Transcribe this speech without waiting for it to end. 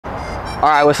All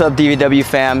right, what's up, DVW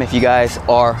fam? If you guys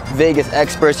are Vegas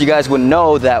experts, you guys would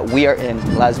know that we are in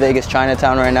Las Vegas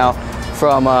Chinatown right now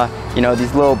from, you know,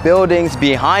 these little buildings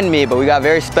behind me, but we got a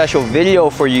very special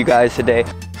video for you guys today.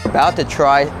 We're about to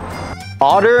try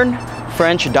modern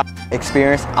French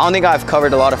experience. I don't think I've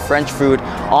covered a lot of French food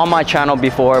on my channel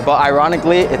before, but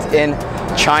ironically, it's in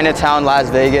Chinatown, Las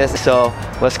Vegas. So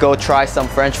let's go try some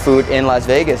French food in Las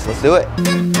Vegas. Let's do it.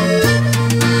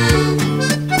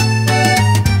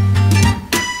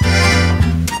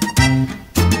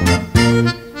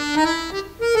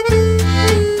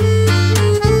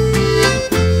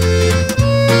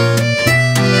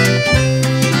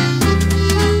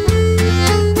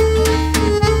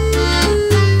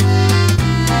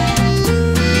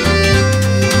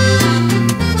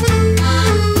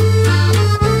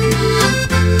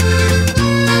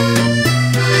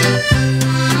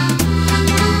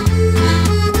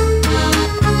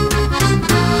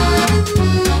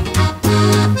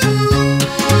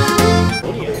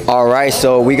 Alright,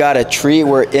 so we got a treat.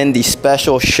 We're in the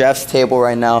special chef's table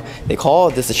right now. They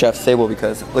call this a chef's table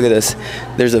because look at this.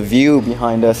 There's a view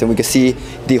behind us and we can see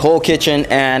the whole kitchen,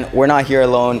 and we're not here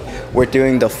alone. We're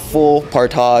doing the full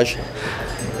Partage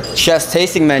chef's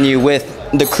tasting menu with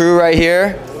the crew right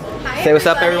here. Hi, say what's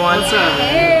up, everyone. What's up?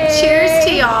 Hey. Cheers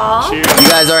to y'all. You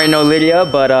guys already know Lydia,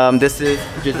 but this is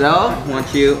Giselle. Why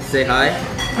don't you say hi?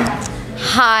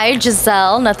 Hi,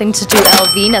 Giselle. Nothing to do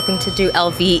LV, nothing to do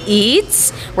LV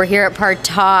Eats. We're here at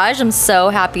Partage. I'm so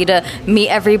happy to meet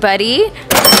everybody.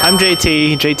 I'm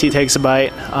JayTee. JayTee takes a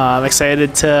bite. I'm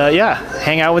excited to,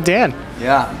 hang out with Dan.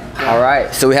 Yeah. All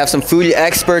right. So we have some food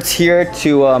experts here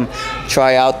to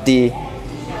try out the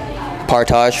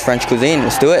Partage French cuisine.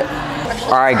 Let's do it.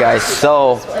 All right, guys.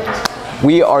 So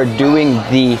we are doing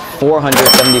the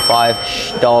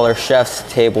 $475 chef's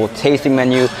table tasting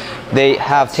menu. They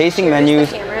have tasting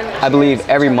menus, I believe,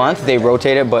 every month. They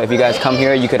rotate it, but if you guys come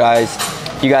here, you guys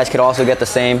could also get the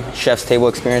same chef's table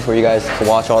experience where you guys can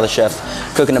watch all the chefs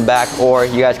cook in the back, or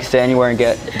you guys can stay anywhere and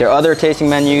get their other tasting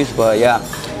menus. But yeah,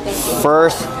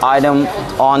 first item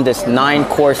on this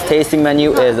 9-course tasting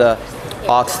menu is a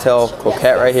oxtail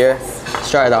croquette right here.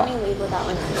 Let's try it out.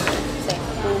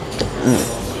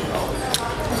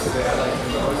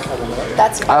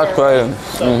 That's crazy.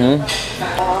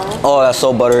 Oh, that's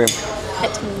so buttery.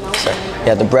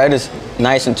 Yeah, the bread is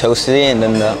nice and toasty, and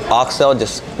then the oxtail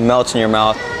just melts in your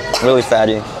mouth. Really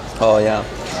fatty. Oh yeah.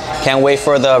 Can't wait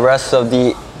for the rest of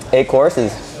the 8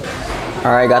 courses.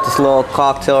 All right, got this little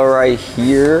cocktail right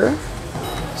here.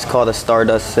 It's called a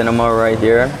Stardust Cinema right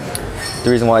here. The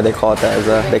reason why they call it that is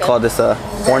they call this a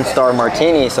Porn Star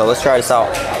Martini. So let's try this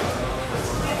out.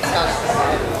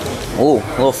 Ooh,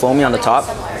 a little foamy on the top.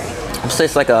 This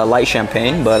tastes like a light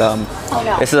champagne, but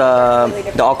it's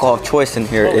the alcohol of choice in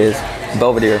here is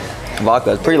Belvedere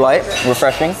vodka. It's pretty light,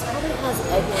 refreshing,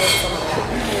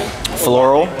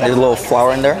 floral. There's a little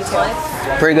flower in there.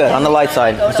 Pretty good on the light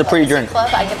side. It's a pretty drink.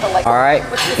 All right,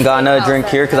 got another drink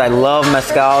here because I love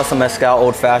mezcal. Some mezcal,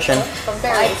 old fashioned.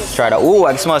 Let's try it out. Ooh,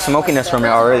 I can smell the smokiness from it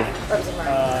already.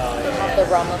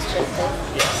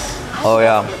 Oh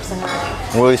yeah,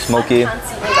 really smoky,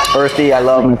 earthy. I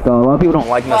love mezcal. A lot of people don't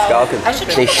like mezcal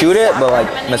because they shoot it, but like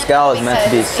mezcal is meant to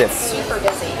be sipped.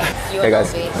 Hey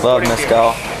guys, love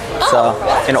mezcal.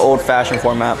 It's in an old-fashioned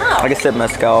format. I can sip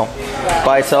mezcal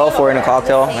by itself or in a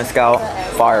cocktail. Mezcal,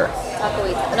 fire.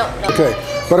 Okay,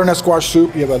 butternut squash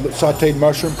soup. You have a sautéed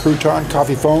mushroom, crouton,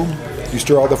 coffee foam. You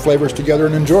stir all the flavors together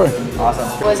and enjoy. Awesome.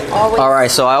 All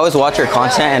right, so I always watch your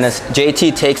content, and it's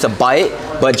JayTee takes a bite,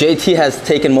 but JayTee has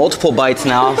taken multiple bites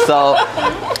now. So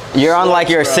you're on like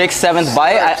your 6th, 7th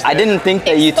bite. I didn't think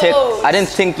that you took. I didn't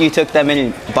think you took that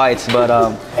many bites, but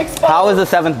how is the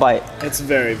 7th bite? It's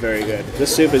very, very good. The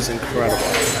soup is incredible.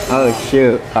 Oh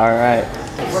shoot! All right,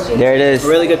 there it is.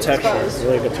 Really good texture.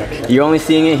 Really good texture. You're only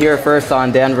seeing it here first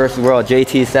on Dan vs. World.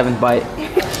 JayTee's 7th bite.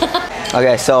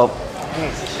 Okay, so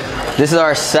this is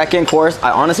our 2nd course.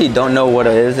 I honestly don't know what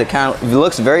it is. It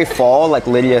looks very fall, like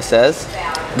Lydia says.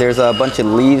 There's a bunch of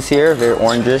leaves here, very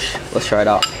orangish. Let's try it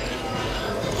out.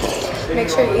 Make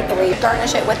sure you eat the leaf.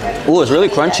 Garnish it with the... Ooh, it's really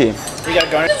crunchy. You got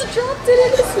garnish?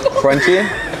 Crunchy.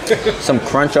 Some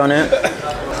crunch on it.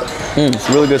 It's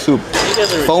really good soup.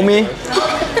 Foamy.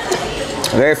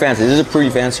 Very fancy. This is a pretty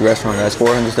fancy restaurant, guys.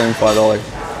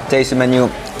 $475. Tasting menu.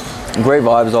 Great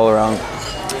vibes all around.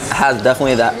 It has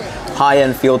definitely that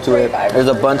high-end feel to it. There's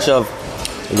a bunch of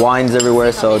wines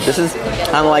everywhere, so this is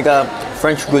kind of like a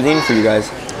French cuisine for you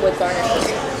guys. With garnishes.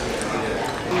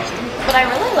 But I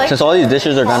really like... Since all these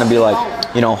dishes are gonna be like,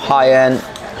 you know, high-end,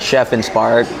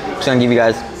 chef-inspired, I'm just gonna give you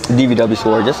guys a DVW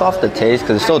score just off the taste,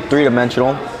 because it's still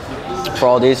 3-dimensional for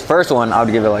all these. First one, I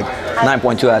would give it like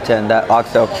 9.2 out of 10. That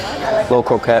oxtail, low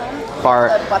croquette.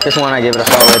 This one I gave it a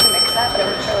solid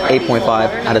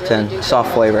 8.5 out of 10.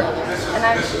 Soft flavor.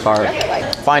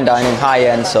 Fine dining, high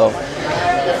end, so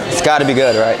it's got to be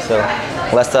good, right? So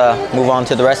let's move on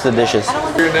to the rest of the dishes.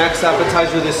 For your next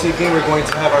appetizer this evening, we're going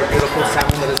to have our beautiful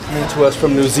salmon that is coming to us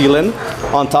from New Zealand.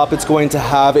 On top, it's going to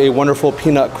have a wonderful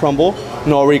peanut crumble,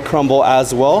 nori crumble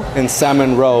as well, and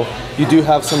salmon roe. You do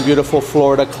have some beautiful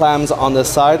Florida clams on the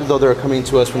side, though they're coming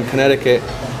to us from Connecticut.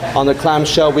 On the clam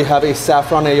shell, we have a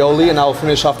saffron aioli, and I'll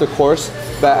finish off the course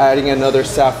by adding another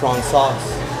saffron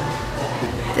sauce.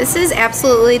 This is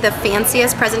absolutely the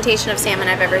fanciest presentation of salmon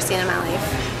I've ever seen in my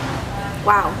life.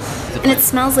 Wow. And it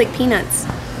smells like peanuts.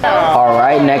 All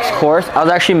right, next course. I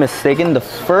was actually mistaken. The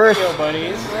first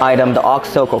item, the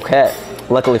oxtail croquette,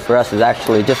 luckily for us, is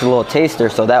actually just a little taster,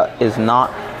 so that is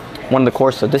not one of the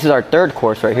courses. So this is our third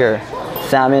course right here.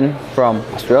 Salmon from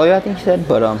Australia, I think you said,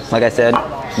 but like I said,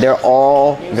 they're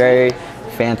all very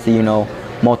fancy, you know,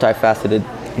 multifaceted,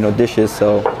 you know, dishes.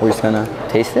 So we're just gonna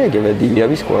taste it, give it a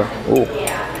DBW score. Ooh,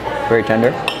 very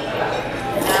tender.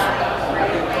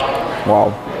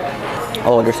 Wow.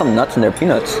 Oh, there's some nuts in there,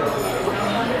 peanuts.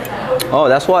 Oh,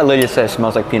 that's why Lydia said it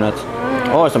smells like peanuts.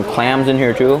 Oh, there's some clams in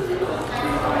here too.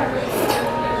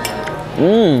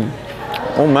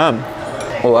 Oh man.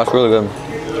 Oh, that's really good.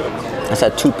 That's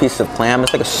that 2 pieces of clam.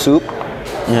 It's like a soup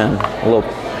and a little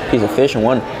piece of fish in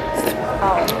one.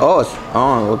 Oh,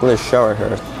 look at this shell right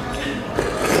here.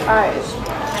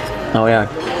 Oh yeah.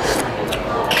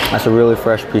 That's a really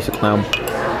fresh piece of clam.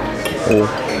 Oh.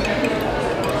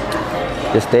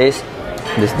 This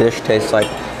dish tastes like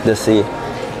the sea.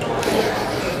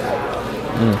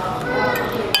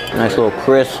 Nice little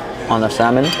crisp on the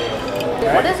salmon.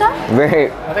 What is that?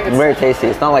 Very tasty.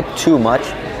 It's not like too much.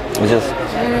 It's just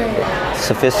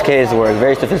sophisticated is the word.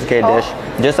 Very sophisticated dish.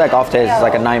 Just like off taste, it's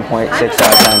like a 9.6 out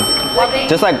of 10.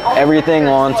 Just like everything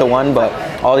all into one, but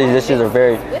all these dishes are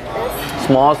very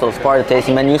small, so it's part of the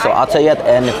tasting menu. So I'll tell you at the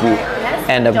end if we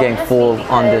end up getting full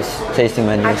on this tasting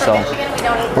menu. So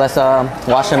let's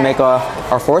watch them make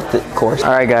our fourth course.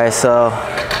 All right, guys. So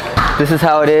this is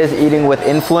how it is eating with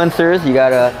influencers. You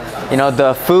gotta, you know,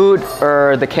 the food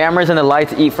or the cameras and the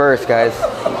lights eat first, guys.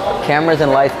 Cameras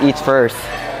and lights eats first.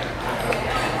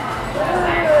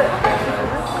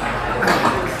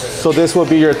 So this will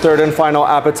be your third and final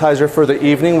appetizer for the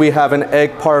evening. We have an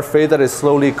egg parfait that is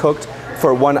slowly cooked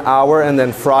for 1 hour and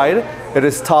then fried. It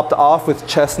is topped off with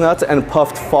chestnuts and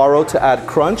puffed farro to add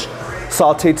crunch.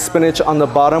 Sauteed spinach on the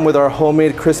bottom with our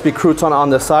homemade crispy crouton on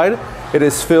the side. It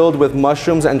is filled with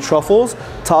mushrooms and truffles,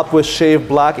 topped with shaved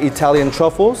black Italian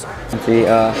truffles. See,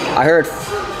 I heard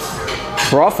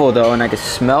truffle though, and I could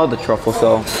smell the truffle,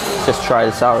 so let's just try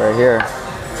this out right here.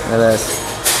 Look at this.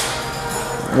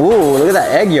 Ooh, look at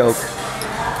that egg yolk.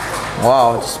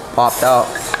 Wow, it just popped out.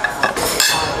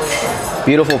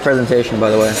 Beautiful presentation, by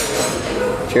the way.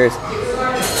 Cheers.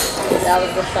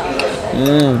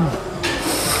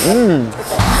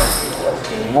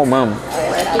 Oh man,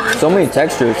 so many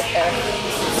textures.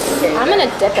 I'm gonna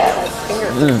dip it like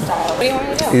finger food style. What do you want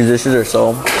me to do? These dishes are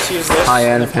so high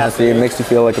end, fancy. It makes you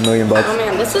feel like $1 million. Oh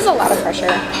man, this is a lot of pressure.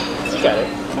 You got it.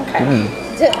 Okay.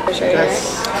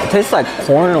 It tastes like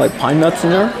corn or like pine nuts in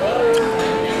there.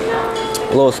 A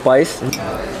little spice.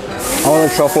 All the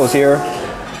truffles here.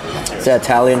 It's an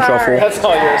Italian truffle. That's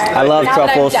all yours. I love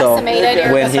truffle, so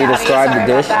when he described the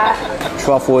dish,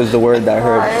 truffle is the word that I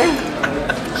heard.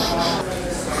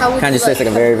 Kind of tastes like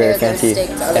a very, very fancy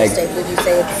egg.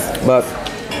 But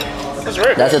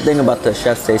that's the thing about the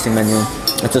chef's tasting menu.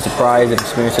 It's a surprise and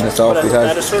experience in itself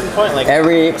because at a certain point, like,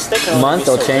 every month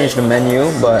they'll change the menu,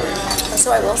 but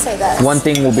So I will say that one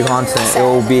thing will be constant. It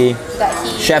will be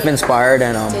chef inspired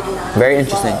and very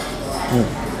interesting.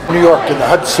 New York in the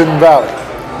Hudson Valley.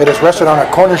 It is rested on a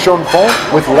cornichon fond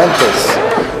with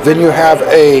lentils. Then you have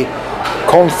a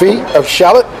confit of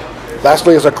shallot.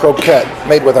 Lastly is a croquette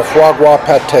made with a foie gras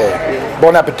pate.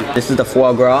 Bon appetit. This is the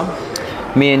foie gras.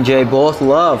 Me and Jay both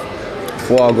love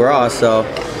foie gras, so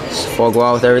it's foie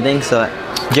gras with everything. So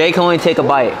Jay can only take a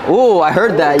bite. Ooh, I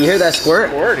heard that. You hear that squirt?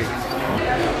 Squirty.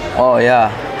 Oh yeah,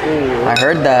 I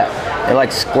heard that. It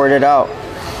like squirted out.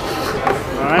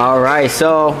 All right,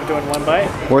 so We're doing one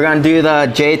bite. we're gonna do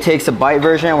the Jay takes a bite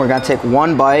version. We're gonna take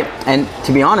one bite, and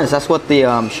to be honest, that's what the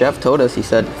chef told us. He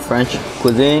said French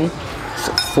cuisine,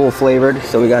 full flavored.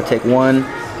 So we gotta take one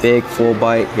big full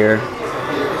bite here.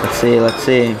 Let's see, let's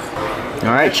see.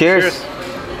 All right, cheers.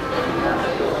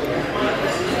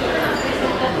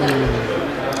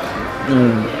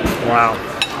 Wow.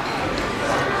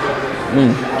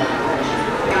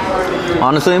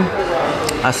 Honestly,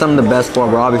 that's some of the best foie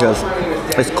gras because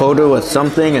it's coated with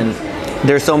something and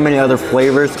there's so many other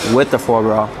flavors with the foie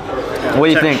gras. What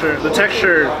do you think? The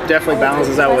texture definitely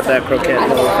balances out with that croquette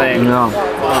little thing. Yeah.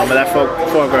 But that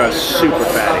foie gras is super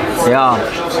fatty. Yeah.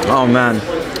 Oh man,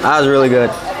 that was really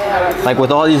good. Like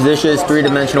with all these dishes,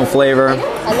 three-dimensional flavor.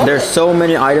 There's so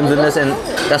many items in this, and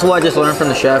that's what I just learned from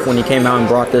the chef when he came out and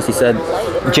brought this. He said,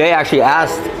 Jay actually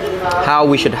asked how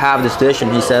we should have this dish,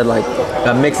 and he said like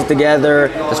mix it together.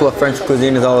 That's what French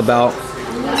cuisine is all about.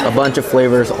 A bunch of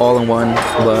flavors all in one.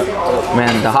 But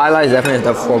man, the highlight is definitely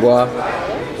the foie gras.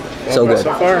 So good.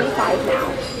 So far.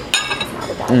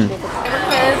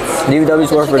 DVW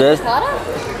score for this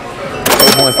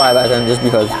 8.5 out of 10, just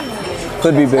because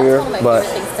could be bigger, but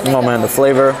oh man, the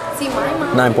flavor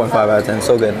 9.5 out of 10.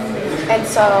 So good. And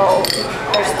so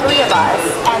there's 3 of us,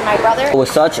 and my brother. With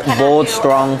such bold,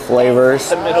 strong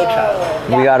flavors,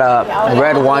 we got a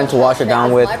red wine to wash it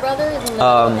down with.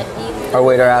 Our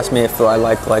waiter asked me if I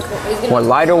like more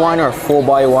lighter wine or full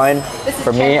body wine.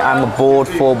 For me, I'm a bold,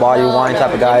 full body wine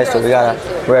type of guy, so we got a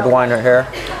red wine right here.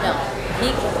 No,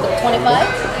 he 25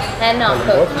 and not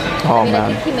cooked. Oh I mean,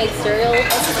 man. I think he made cereal.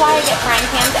 This is why I get frying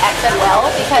pans at Giselle,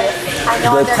 because I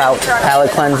know Good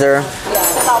palate cleanser.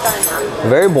 It's all done now.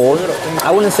 Very bold.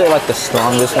 I wouldn't say like the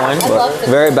strongest wine, but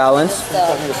very balanced.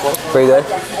 Pretty good. I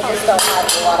just don't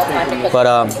have a lot of time to cook. But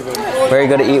very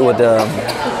good to eat with the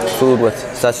food with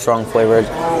such strong flavors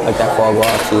like that foie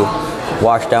gras to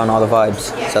wash down all the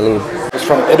vibes. Salud. It's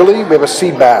from Italy. We have a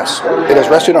sea bass. It is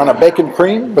rested on a bacon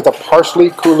cream with a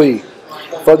parsley coulis.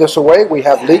 Furthest away, we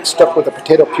have leeks stuffed with a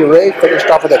potato puree, finished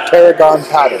off with a tarragon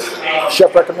powder.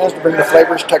 Chef recommends to bring the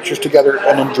flavors, textures together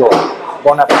and enjoy.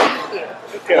 Bon appetit.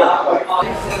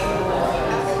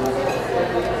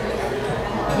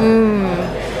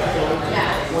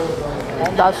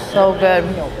 That's so good.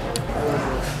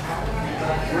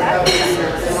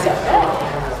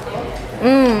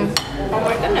 Oh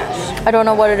my goodness. I don't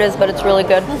know what it is, but it's really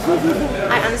good.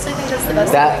 I honestly think that's the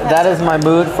best. That is my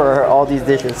mood for all these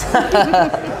dishes.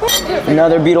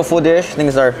 Another beautiful dish. I think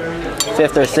it's our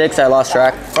 5th or 6th. I lost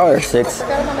track. Probably our 6th.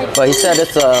 But he said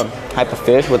it's a type of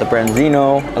fish with a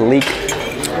branzino, a leek,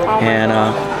 and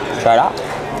try it out.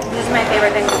 This is my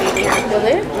favorite thing to eat here.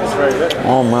 Really?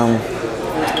 Oh man,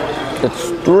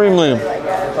 extremely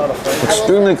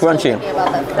crunchy.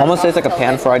 Almost tastes like a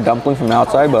pan-fried dumpling from the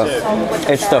outside, but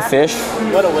it's the fish.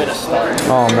 What a way to start.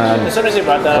 Oh man, As soon as you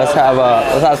brought that let's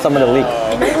have some of the leek.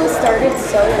 It started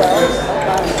so well.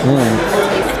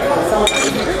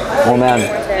 Oh man,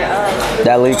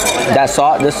 that leek,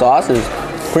 this sauce is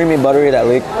creamy, buttery. That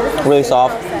leek, really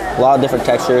soft. A lot of different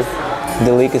textures.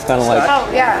 The leek is kind of like, Oh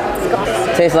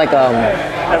yeah. tastes like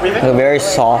a very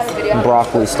soft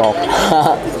broccoli stalk.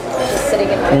 I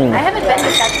haven't been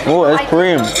to such. Oh, it's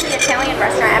cream. The Italian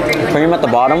restaurant after you. Cream at the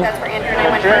bottom. That's where Andrew and I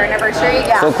went for our anniversary.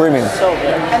 Yeah. So creamy.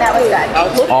 And that was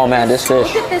good. Oh man, this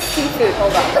fish. Look at this seafood.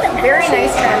 Hold on. What a very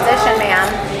nice transition, man.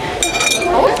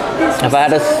 If I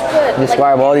had to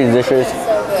describe all these dishes,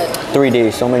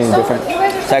 3D, so many different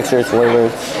textures,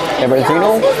 flavors. The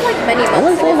branzino, I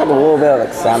wouldn't say it's like a little bit of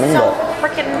like salmon,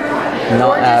 but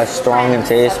not as strong in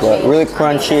taste, but really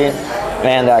crunchy,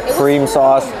 and that cream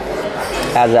sauce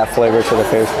adds that flavor to the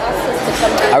fish.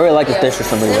 I really like this dish for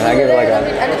some reason. I give it like a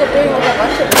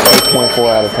 8.4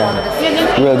 out of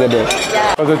 10. Real good dish.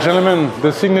 For the gentlemen,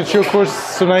 the signature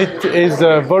course tonight is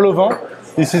vol au vent.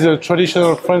 This is a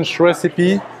traditional French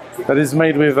recipe that is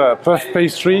made with puff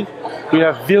pastry. We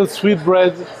have veal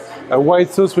sweetbread, a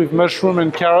white sauce with mushroom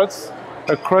and carrots,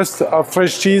 a crust of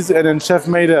fresh cheese, and then chef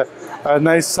made a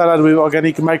nice salad with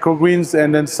organic microgreens,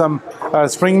 and then some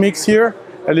spring mix here,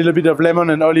 a little bit of lemon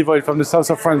and olive oil from the south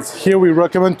of France. Here we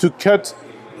recommend to cut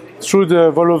through the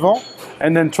vol au vent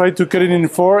and then try to cut it in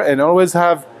 4 and always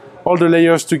have all the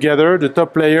layers together, the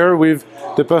top layer with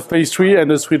the puff pastry and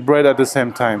the sweetbread at the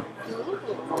same time.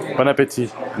 Bon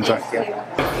appétit. Enjoy.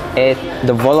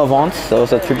 The vol au vent, so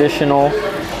it's a traditional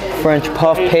French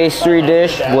puff pastry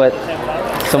dish with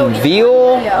some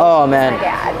veal. Oh man,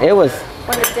 it was.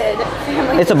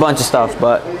 It's a bunch of stuff,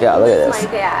 but yeah, look at this.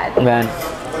 Man,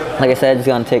 like I said, just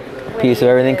gonna take a piece of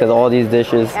everything because all these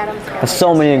dishes have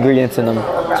so many ingredients in them.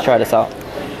 Let's try this out.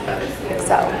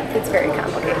 So it's very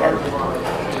complicated.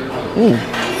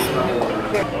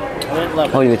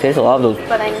 Oh, you can taste a lot of those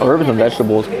herbs and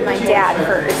vegetables. My dad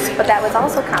first, but that was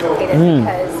also complicated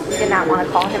because we did not want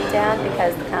to call him dad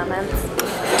because the comments.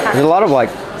 There's a lot of like,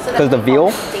 because the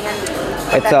veal,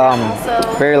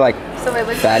 it's very like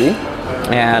fatty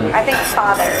and I think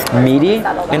father meaty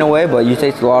in a way, but you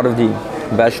taste a lot of the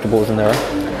vegetables in there.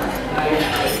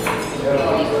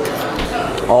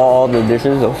 All the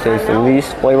dishes, they'll taste the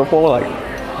least flavorful, like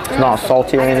it's not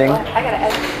salty or anything.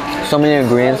 So many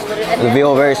ingredients. The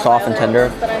veal very soft and tender.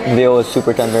 veal is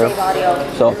super tender.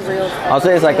 So I'll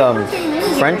say it's like a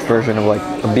French version of like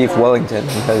a beef Wellington,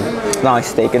 because it's not like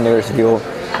steak in there, it's veal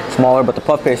smaller, but the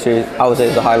puff pastry I would say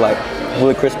is the highlight.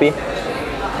 Really crispy.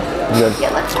 Good.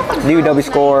 DUW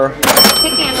score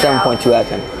 7.2 out of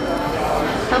 10.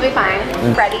 He'll be fine.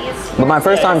 Freddy's. But my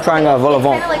first time trying a vol au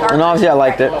vent, and obviously I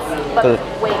liked it.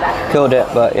 Way better. Killed it,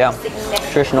 but yeah.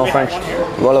 Traditional French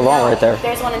vol au vent right there.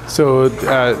 So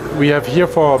we have here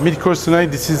for mid course tonight,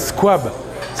 this is squab.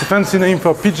 It's a fancy name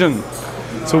for pigeon.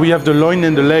 So we have the loin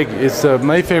and the leg. It's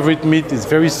my favorite meat. It's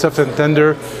very soft and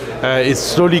tender. It's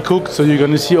slowly cooked, so you're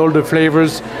going to see all the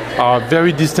flavors are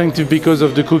very distinctive because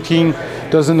of the cooking.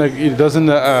 It doesn't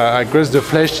aggress the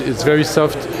flesh. It's very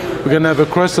soft. We're going to have a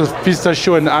crust of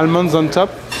pistachio and almonds on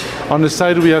top. On the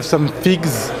side we have some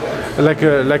figs, like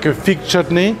a fig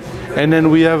chutney. And then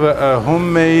we have a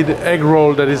homemade egg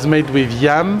roll that is made with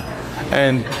yam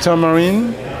and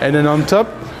tamarind. And then on top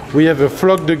we have a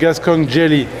Floc de Gascogne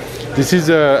jelly. This is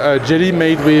a jelly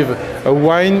made with a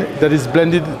wine that is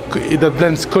blended, that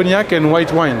blends cognac and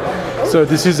white wine. So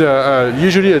this is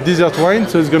usually a dessert wine,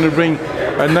 so it's going to bring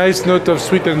a nice note of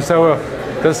sweet and sour.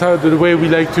 That's how the way we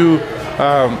like to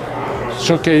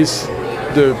showcase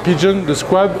the pigeon, the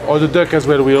squab, or the duck as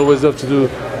well. We always love to do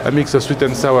a mix of sweet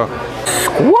and sour.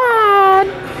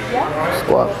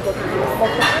 Squab.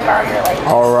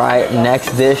 All right,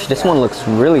 next dish. This one looks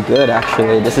really good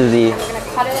actually. This is the,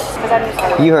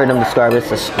 you heard them describe it,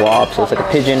 it's a squab. So it's like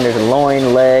a pigeon, there's a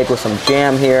loin, leg with some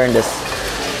jam here, and this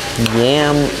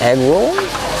yam egg roll.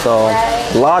 So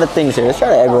a lot of things here. Let's try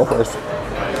the egg roll first.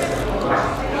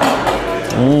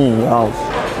 Wow.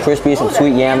 Crispy, some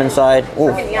sweet yam inside.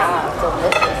 Ooh.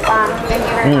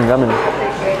 Yummy.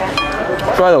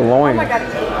 Let's try the loin.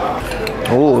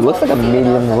 Ooh, looks like a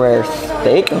medium rare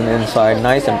steak on the inside,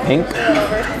 nice and pink. Ooh.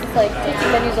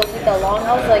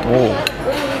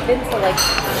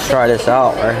 Let's try this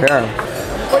out right here.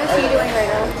 What is he doing right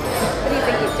now? What do you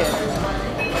think he's doing?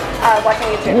 Watching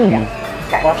YouTube. Yeah.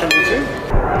 Okay. Watching YouTube?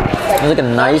 There's like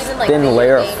a nice thin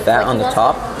layer of fat on the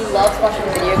top,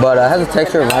 but it has a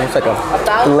texture of almost like a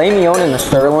filet mignon and a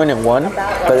sirloin in one.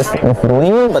 But it's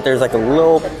lean, but there's like a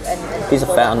little piece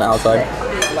of fat on the outside.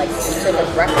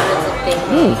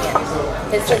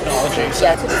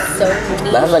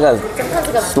 That's like a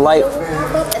slight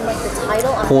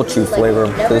poultry flavor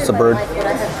because it's a bird.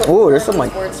 Ooh, there's some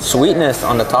like sweetness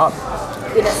on the top,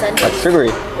 like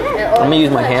sugary. I'm gonna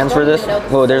use my hands for this.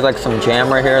 Oh, there's like some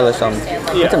jam right here. There's some,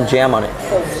 get some jam on it.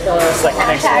 It's like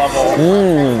next level.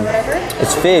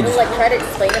 It's figs.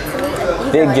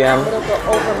 Fig jam,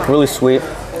 really sweet,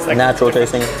 natural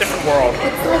tasting. Different world.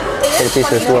 Take a piece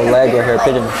of this little leg right here,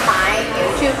 pigeon.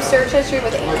 YouTube search history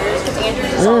with Andrews, because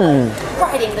Andrews is always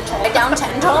writing the track down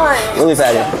 10 times. Really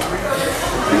fatty.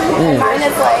 And mine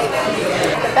is like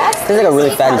the best. It's like a really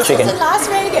fatty chicken. In Las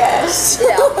Vegas.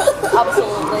 Yeah,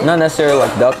 absolutely. Not necessarily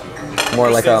like duck,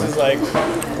 more like a Like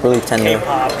really tender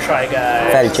K-pop, Try Guy,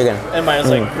 fatty chicken. and mine's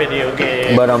like video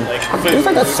game. But like there's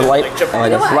like a slight,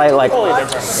 like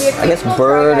I guess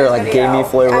bird or like gamey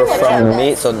flavor from the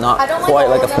meat, so not quite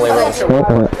like a flavor of smoke.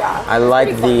 I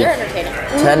like the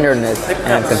tenderness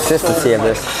and consistency of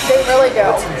this. They really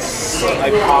do. But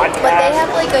they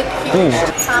have like a huge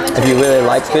commentary. If you really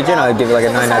like pigeon, I'd give it like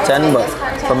a 9 out of 10, but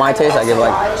for my taste, I give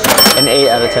like an 8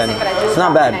 out of 10. It's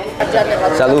not bad.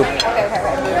 Salud.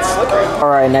 All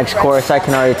right, next course. I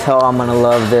can already tell I'm gonna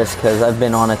love this because I've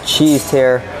been on a cheese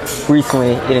tear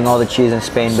recently, eating all the cheese in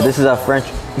Spain. But this is a French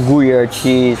Gruyere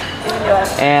cheese,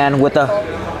 and with a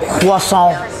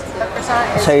croissant.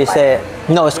 That's how you say it.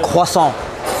 No, it's croissant.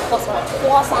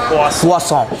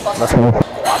 Croissant. That's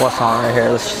croissant right here.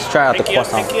 Let's try out the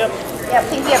croissant. Yeah,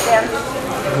 pinky up, man.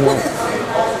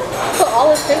 Put all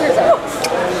his fingers up.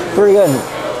 Pretty good.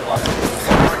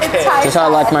 Just how I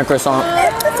like my croissant.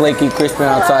 Flaky, crispy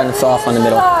on the outside, and soft on the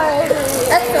middle.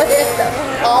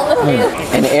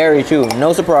 And airy too.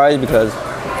 No surprise because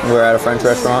we're at a French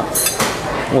restaurant.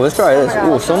 Well, let's try this.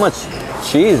 Ooh, so much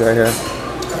cheese right here.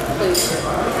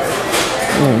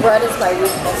 Bread is my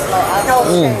weakness.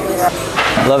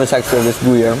 Love the texture of this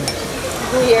Gruyere.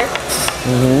 Gruyere?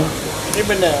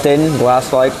 Thin,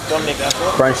 glass-like,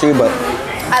 crunchy, but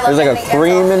there's like a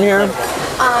cream in here.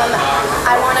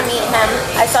 I want to meet him.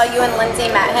 I saw you and Lindsay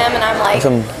met him, and I'm like,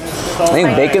 Some, I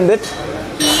think bacon bits.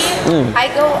 I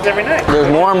go every night. There's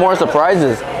more and more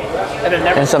surprises.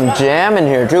 And some jam in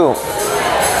here too.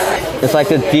 It's like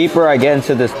the deeper I get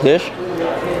into this dish,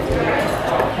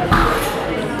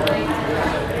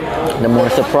 the more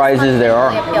surprises there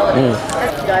are.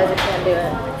 Guys, I can't do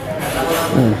it.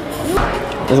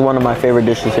 This is one of my favorite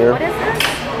dishes here.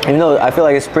 Even though I feel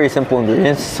like it's pretty simple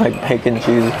ingredients, it's like bacon,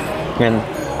 cheese, and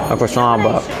a croissant,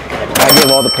 but I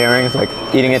give all the pairings, like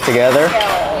eating it together,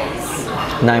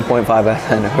 9.5 out of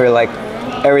 10. We're like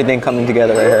everything coming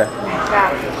together right here.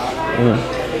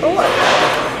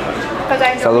 Because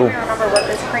I don't Salud. even remember what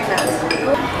this cream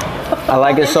is. I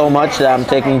like it so much that I'm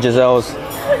taking Giselle's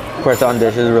croissant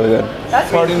dish. It's really good.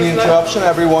 Pardon the interruption,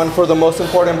 everyone. For the most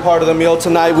important part of the meal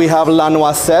tonight, we have la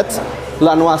noisette.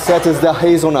 La noisette is the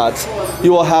hazelnut.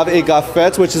 You will have a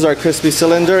gâteau, which is our crispy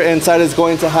cylinder. Inside is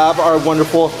going to have our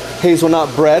wonderful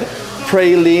hazelnut bread,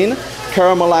 praline,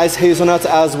 caramelized hazelnuts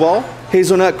as well,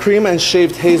 hazelnut cream, and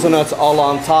shaved hazelnuts all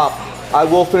on top. I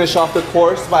will finish off the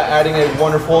course by adding a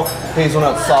wonderful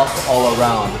hazelnut sauce all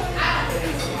around.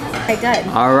 Okay, good.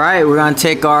 All right, we're gonna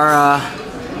take our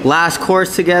last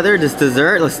course together, this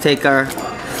dessert. Let's take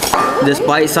this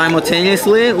bite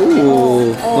simultaneously.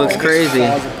 Ooh, looks crazy.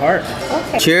 Apart.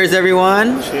 Cheers,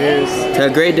 everyone. Cheers. To a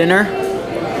great dinner.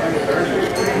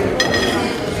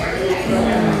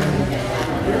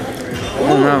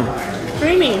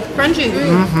 Creamy, crunchy.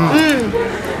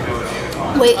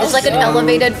 Wait, it's like an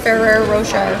elevated Ferrero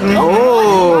Rocher.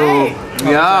 Oh,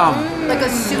 yeah. Like a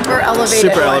super elevated.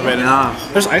 Super one. elevated. Yeah.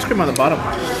 There's ice cream on the bottom.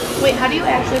 Wait, how do you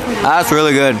actually pronounce That's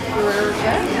really good.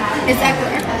 Is that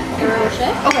Ferrero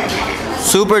Rocher? Okay.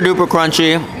 Super duper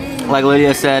crunchy. Like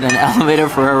Lydia said, an elevated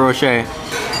Ferrero Rocher. It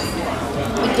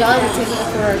does taste like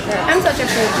a Ferrero Rocher. I'm such a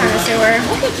food connoisseur.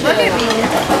 Look at me.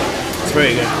 It's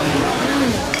very good.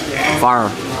 Fire.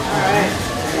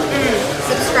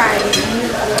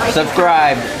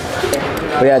 Subscribe.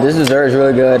 But yeah, this dessert is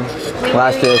really good.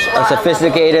 Last dish, a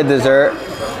sophisticated dessert,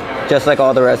 just like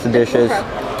all the rest of the dishes.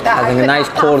 Having a nice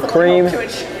cold cream.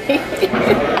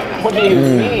 What do you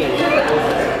mean?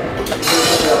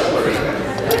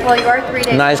 Well, you are 3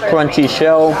 days. Nice crunchy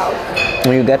shell.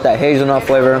 When you get that hazelnut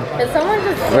flavor.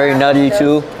 Very nutty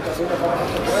too.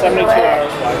 72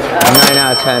 hours. 9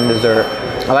 out of 10 dessert.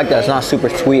 I like that. It's not super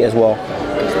sweet as well.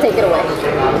 Just take it away.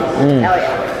 Oh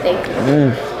yeah, thank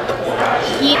you.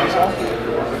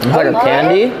 It's like a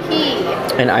candy, Heat.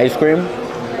 an ice cream,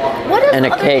 What is and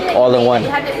a other cake than all in cake? one. You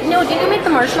had to- No, did you make the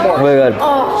marshmallow? Really good.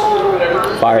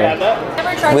 Oh. Fire.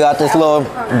 Never tried We got this little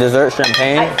dessert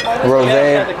champagne,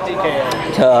 rosé,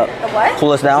 to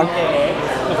cool us down.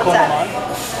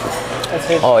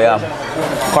 Oh yeah,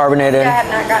 carbonated. I have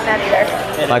not gotten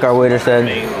that either. Like our waiter said,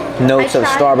 notes of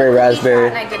strawberry, raspberry.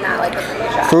 And I did not like the fruity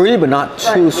shot. Fruity, but not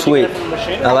too sweet.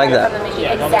 I like that.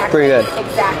 Exactly. Pretty good.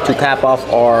 Exactly. To cap off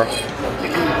our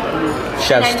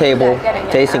chef's table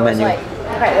tasting menu.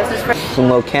 Okay, this is for Some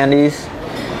little candies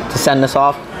to send us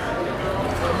off.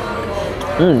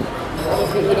 We'll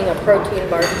be eating a protein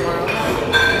bar tomorrow.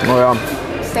 Oh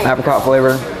yeah, apricot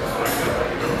flavor.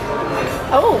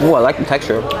 Oh, Oh, I like the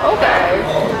texture. okay.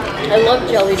 I love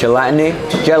jelly.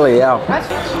 Gelatiny, jelly, yeah.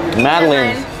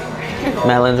 Madeline's.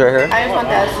 Madeline's right here. I just want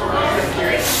this.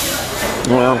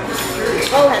 Yeah.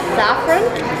 Oh, and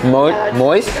saffron?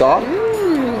 Moist, soft.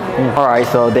 All right,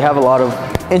 so they have a lot of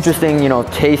interesting,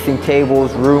 tasting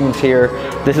tables, rooms here.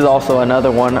 This is also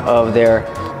another one of their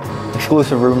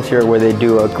exclusive rooms here where they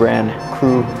do a grand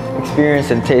crew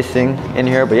experience and tasting in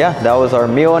here. But yeah, that was our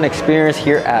meal and experience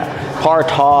here at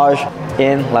Partage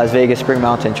in Las Vegas, Spring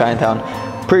Mountain, Chinatown.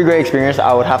 Pretty great experience.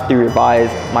 I would have to revise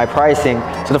my pricing.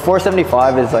 So the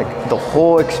 $475 is like the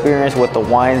whole experience with the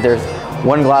wines. There's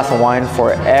one glass of wine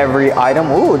for every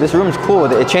item. Ooh, this room is cool.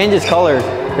 It changes colors.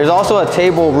 There's also a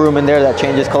table room in there that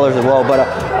changes colors as well. But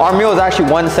our meal is actually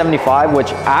 $175,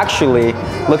 which actually,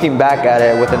 looking back at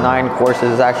it with the 9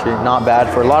 courses, is actually not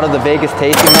bad for a lot of the Vegas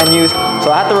tasting menus.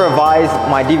 So I have to revise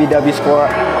my DVW score.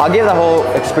 I'll give the whole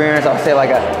experience, I'll say like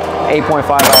a 8.5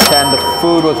 out of 10. The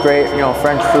food was great,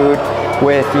 French food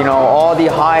with, all the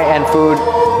high-end food,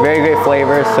 very great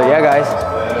flavors. So yeah, guys.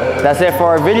 That's it for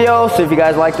our video. So if you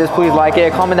guys like this, please like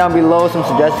it. Comment down below some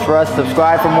suggestions for us.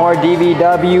 Subscribe for more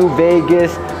DVW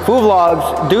Vegas food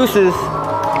vlogs. Deuces.